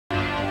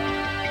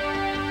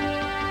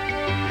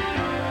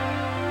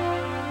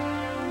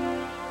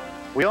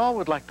We all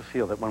would like to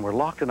feel that when we're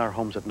locked in our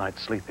homes at night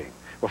sleeping,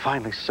 we're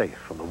finally safe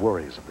from the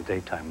worries of the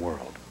daytime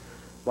world.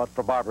 But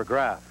for Barbara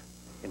Graff,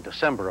 in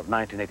December of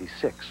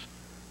 1986,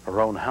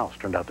 her own house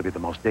turned out to be the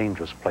most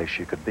dangerous place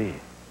she could be.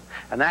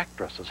 An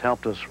actress has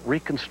helped us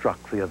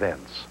reconstruct the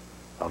events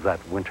of that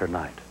winter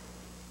night.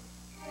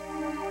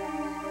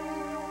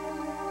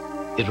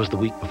 It was the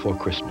week before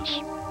Christmas.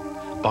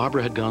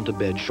 Barbara had gone to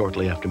bed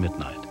shortly after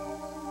midnight.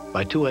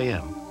 By 2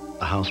 a.m.,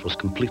 the house was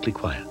completely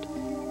quiet.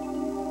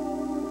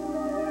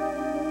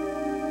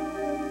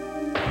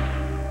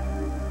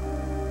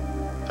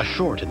 A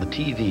short in the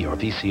TV or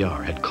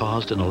VCR had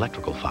caused an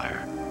electrical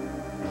fire.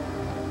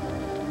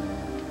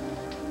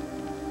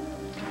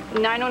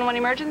 911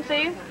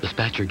 emergency?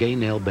 Dispatcher Gay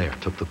Nell Bear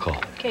took the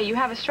call. Okay, you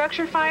have a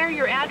structure fire.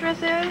 Your address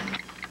is?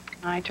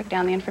 I took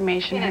down the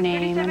information, her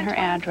name and her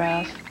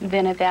address.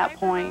 Then at that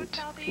point,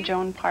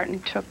 Joan Parton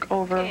took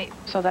over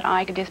so that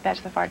I could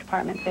dispatch the fire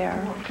department there.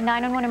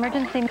 911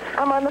 emergency.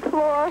 I'm on the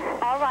floor.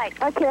 All right.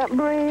 I can't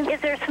breathe.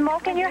 Is there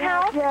smoke in your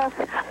house? Yes.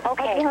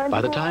 Okay. By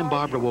the time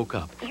Barbara woke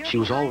up, she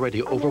was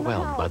already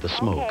overwhelmed by the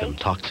smoke and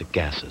toxic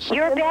gases.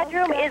 Your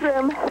bedroom is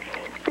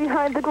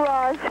behind the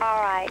garage.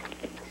 All right.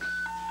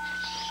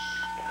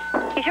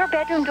 Is your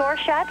bedroom door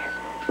shut?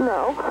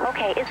 No.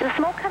 Okay. Is the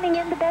smoke coming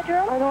in the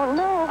bedroom? I don't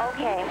know.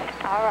 Okay.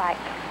 All right.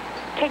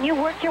 Can you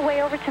work your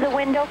way over to the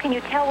window? Can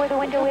you tell where the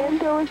window is?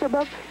 The window is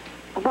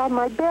above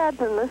my bed,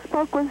 and the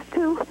smoke was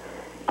too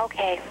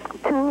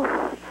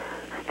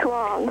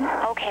strong.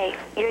 Okay.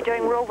 You're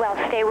doing real well.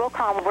 Stay real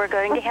calm. We're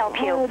going to help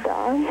you. I'm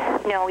going to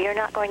die. No, you're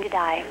not going to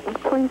die.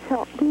 Please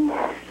help me.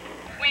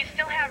 We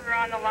still have her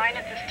on the line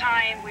at this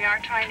time. We are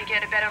trying to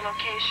get a better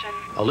location.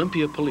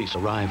 Olympia police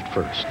arrived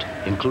first,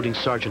 including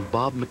Sergeant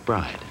Bob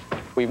McBride.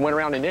 We went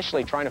around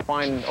initially trying to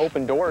find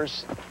open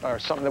doors or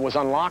something that was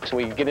unlocked so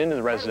we could get into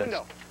the residence.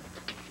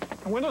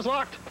 The window's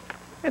locked.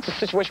 It's a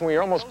situation where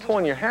you're almost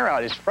pulling your hair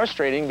out. It's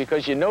frustrating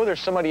because you know there's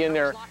somebody in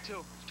there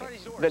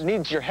that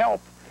needs your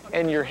help,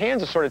 and your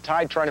hands are sort of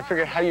tied trying to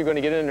figure out how you're going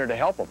to get in there to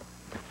help them.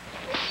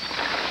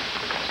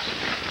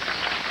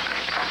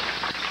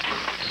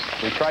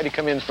 We tried to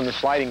come in from the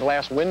sliding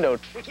glass window,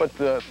 but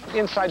the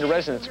inside the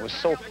residence was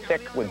so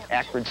thick with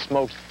acrid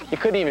smoke, you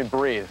couldn't even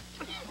breathe.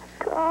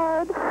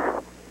 God,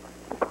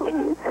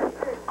 please.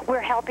 We're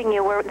helping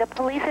you. The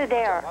police are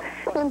there.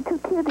 And 2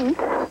 kitties.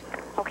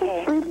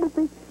 Okay.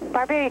 Please,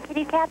 Barbara, are your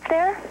kitty cats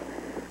there?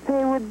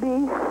 they would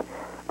be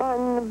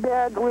on the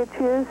bed, which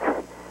is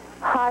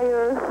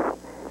higher.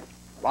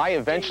 I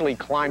eventually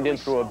climbed in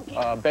through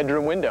a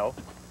bedroom window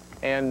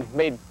and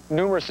made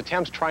numerous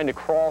attempts trying to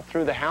crawl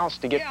through the house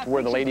to get to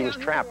where the lady was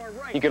trapped.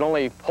 You could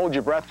only hold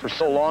your breath for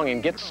so long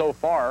and get so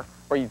far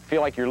where you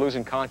feel like you're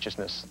losing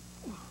consciousness.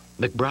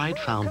 McBride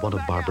found one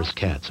of Barbara's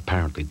cats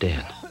apparently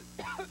dead.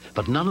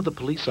 But none of the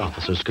police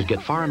officers could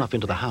get far enough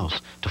into the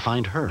house to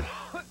find her.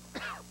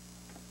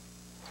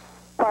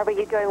 Barbara,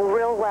 you're doing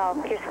real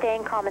well. You're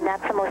staying calm, and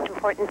that's the most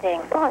important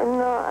thing. I'm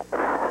not.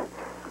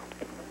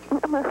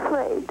 I'm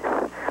afraid.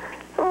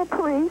 Oh,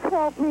 please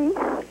help me.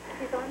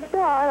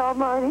 God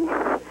Almighty,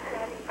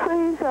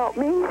 please help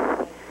me.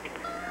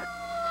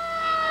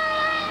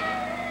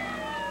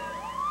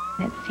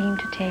 It seemed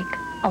to take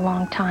a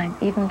long time,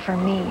 even for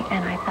me,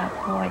 and I thought,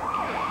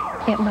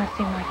 boy, it must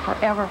seem like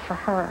forever for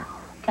her.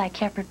 I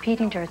kept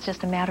repeating to her, it's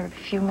just a matter of a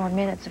few more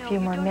minutes,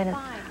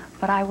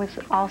 but I was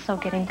also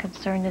getting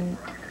concerned and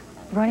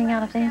running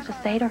out of things to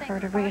say to her,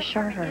 to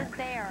reassure her.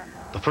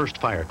 The first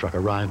fire truck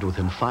arrived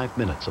within 5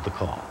 minutes of the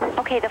call.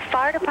 Okay, the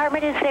fire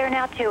department is there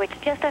now, too. It's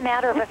just a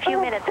matter of a few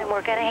minutes, and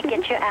we're going to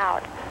get you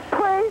out.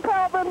 Please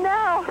help him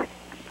now.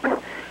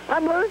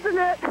 I'm losing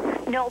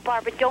it. No,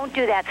 Barbara, don't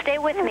do that. Stay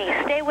with me.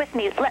 Stay with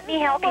me. Let me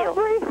help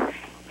you.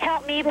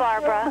 Help me,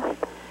 Barbara.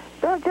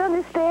 Don't you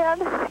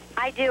understand?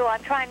 I do.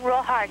 I'm trying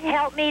real hard.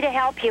 Help me to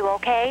help you,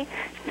 okay?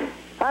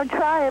 I'm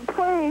trying,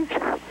 please.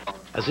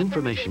 As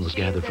information was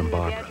gathered from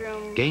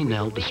Barbara, Gay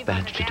Nell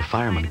dispatched it to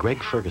fireman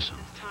Greg Ferguson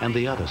and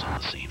the others on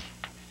the scene.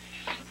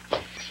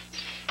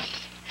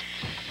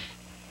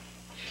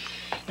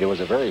 It was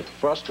a very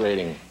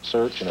frustrating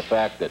search in the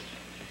fact that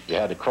you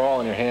had to crawl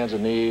on your hands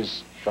and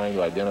knees trying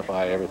to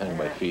identify everything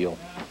by feel.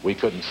 We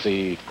couldn't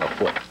see a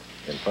foot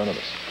in front of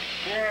us.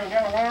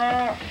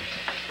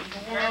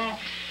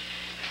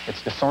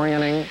 It's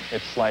disorienting.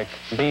 It's like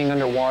being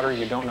underwater.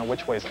 You don't know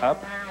which way's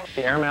up.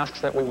 The air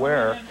masks that we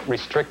wear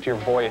restrict your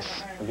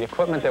voice. The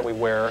equipment that we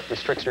wear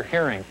restricts your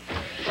hearing.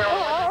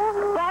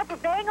 Barbara,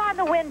 bang on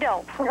the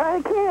window. I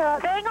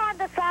can't. Bang on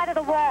the side of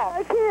the wall.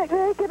 I can't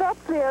make it up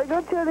there.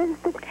 Don't you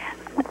understand?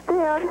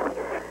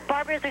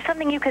 Barbara, is there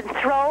something you can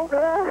throw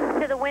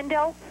to the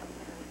window?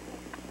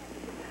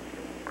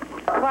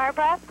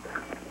 Barbara,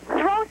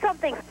 throw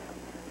something.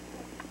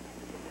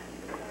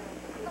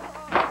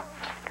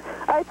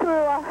 I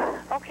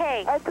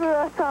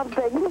threw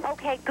something.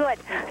 Okay, good.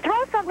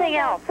 Throw something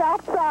else.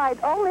 South side.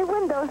 Only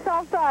window,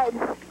 south side.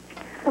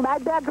 My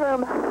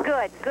bedroom.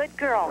 Good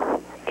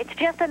girl. It's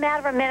just a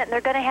matter of a minute, and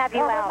they're going to have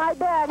you out. My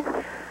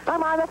bed.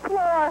 I'm on the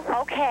floor.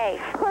 Okay.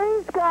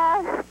 Please,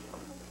 God.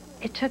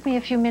 It took me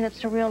a few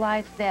minutes to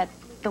realize that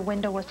the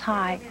window was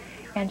high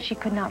and she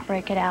could not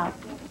break it out.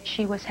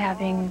 She was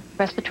having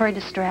respiratory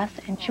distress,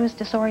 and she was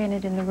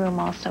disoriented in the room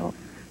also.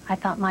 I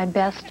thought my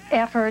best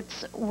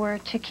efforts were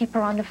to keep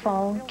her on the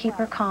phone, keep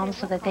her calm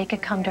so that they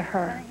could come to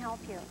her.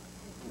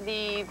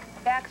 The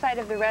backside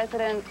of the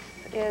residence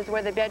is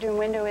where the bedroom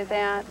window is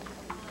at.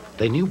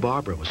 They knew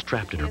Barbara was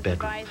trapped in her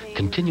bedroom,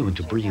 continuing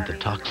to breathe the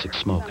toxic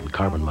smoke and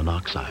carbon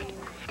monoxide,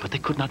 but they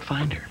could not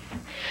find her.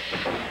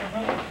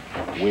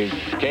 We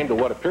came to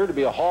what appeared to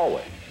be a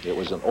hallway. It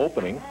was an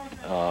opening,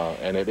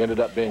 and it ended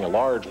up being a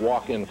large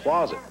walk-in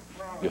closet.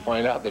 You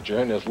find out that you're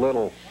in this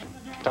little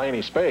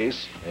tiny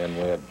space, and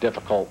we had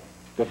difficulty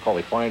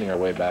finding our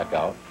way back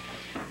out.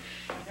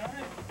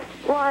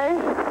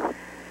 Why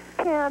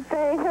can't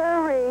they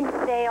hurry?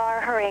 They are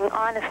hurrying.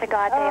 Honest to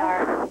God, they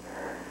are.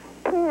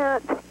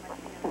 Can't.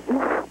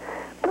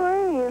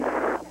 Please.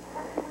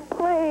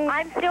 Please.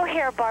 I'm still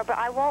here, Barbara.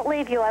 I won't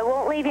leave you. I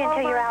won't leave you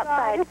until you're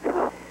outside.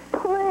 God.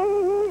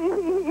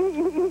 Please.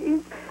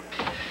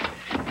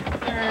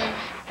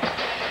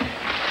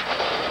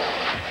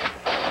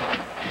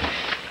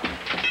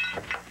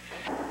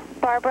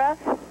 Barbara?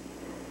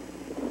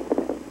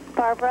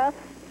 Barbara?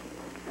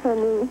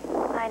 Honey,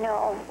 I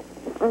know.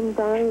 I'm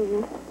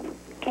dying.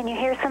 Can you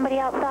hear somebody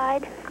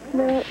outside?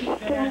 No.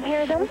 Can you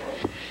hear them?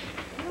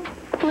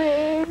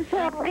 Please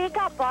help. Speak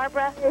up,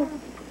 Barbara.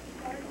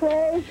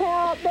 Please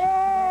help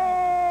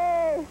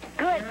me.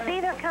 Good.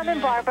 See, they're coming,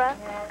 Barbara.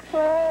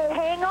 Please.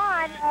 Hang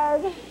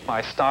on.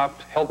 I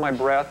stopped, held my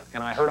breath,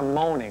 and I heard a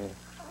moaning.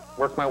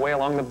 Worked my way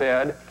along the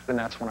bed, and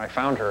that's when I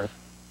found her.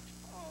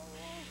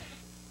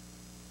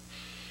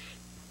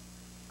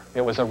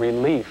 It was a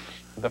relief.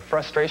 The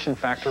frustration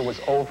factor was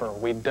over.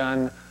 We'd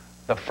done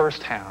the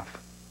first half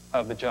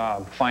of the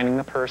job, finding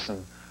the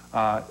person.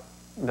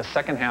 The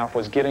second half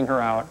was getting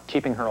her out,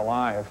 keeping her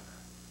alive.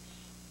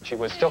 She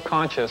was still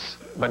conscious,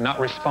 but not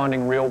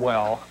responding real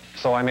well.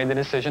 So I made the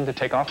decision to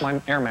take off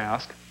my air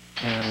mask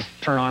and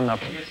turn on the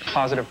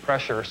positive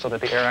pressure so that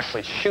the air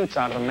actually shoots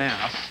out of the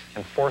mask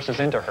and forces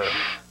into her.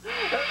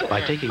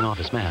 By taking off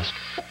his mask,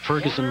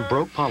 Ferguson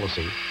broke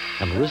policy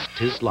and risked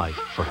his life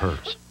for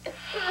hers.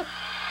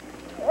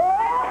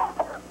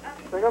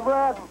 Take a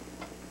breath.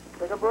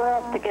 Take a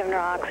breath. They're giving her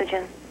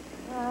oxygen.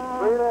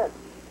 Breathe it.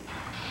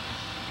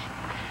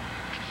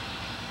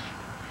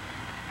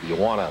 You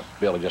want to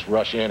be able to just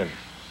rush in and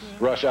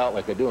rush out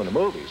like they do in the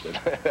movies,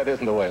 but that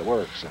isn't the way it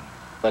works.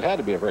 That had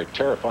to be a very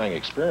terrifying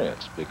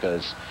experience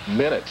because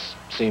minutes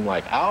seem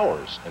like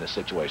hours in a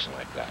situation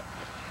like that.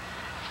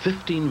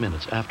 15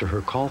 minutes after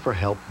her call for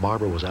help,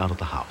 Barbara was out of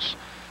the house.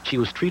 She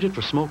was treated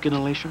for smoke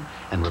inhalation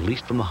and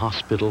released from the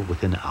hospital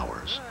within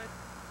hours.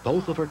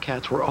 Both of her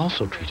cats were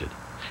also treated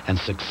and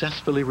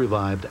successfully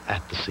revived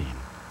at the scene.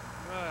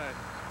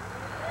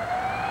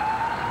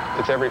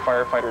 It's every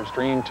firefighter's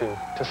dream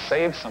to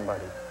save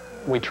somebody.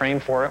 We train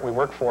for it, we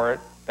work for it.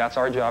 That's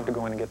our job to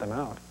go in and get them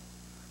out.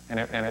 And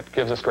it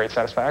gives us great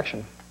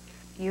satisfaction.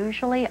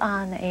 Usually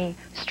on a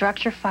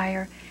structure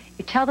fire,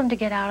 you tell them to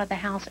get out of the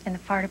house and the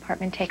fire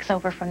department takes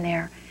over from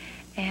there.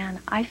 And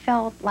I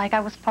felt like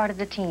I was part of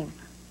the team.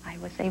 I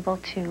was able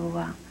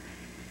to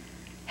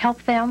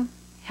help them,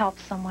 help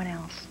someone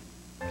else.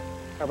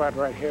 How about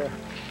right here?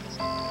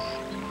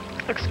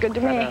 Looks good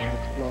to me.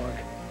 Lord.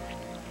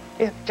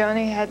 If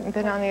Johnny hadn't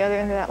been on the other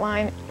end of that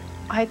line,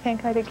 I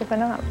think I'd have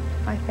given up.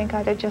 I think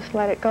I'd have just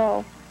let it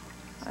go.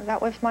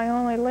 That was my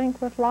only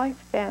link with life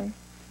then.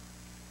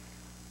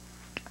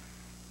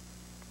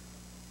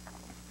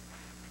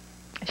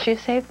 She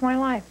saved my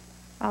life,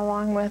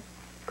 along with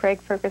Craig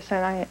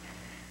Ferguson.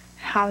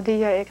 How do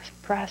you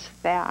express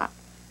that?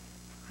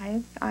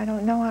 I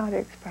don't know how to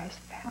express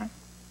that.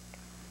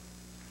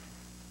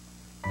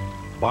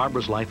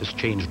 Barbara's life has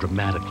changed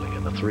dramatically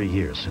in the 3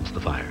 years since the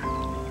fire.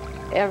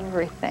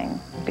 Everything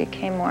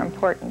became more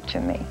important to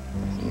me.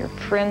 Your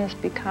friends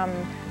become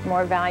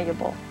more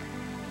valuable.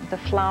 The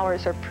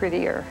flowers are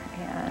prettier,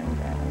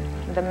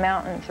 and the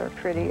mountains are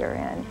prettier,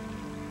 and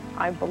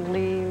I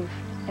believe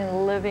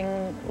in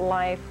living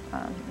life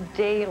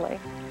daily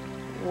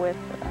with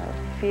a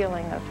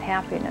feeling of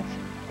happiness.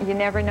 You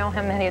never know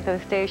how many of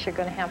those days you're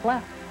going to have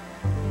left.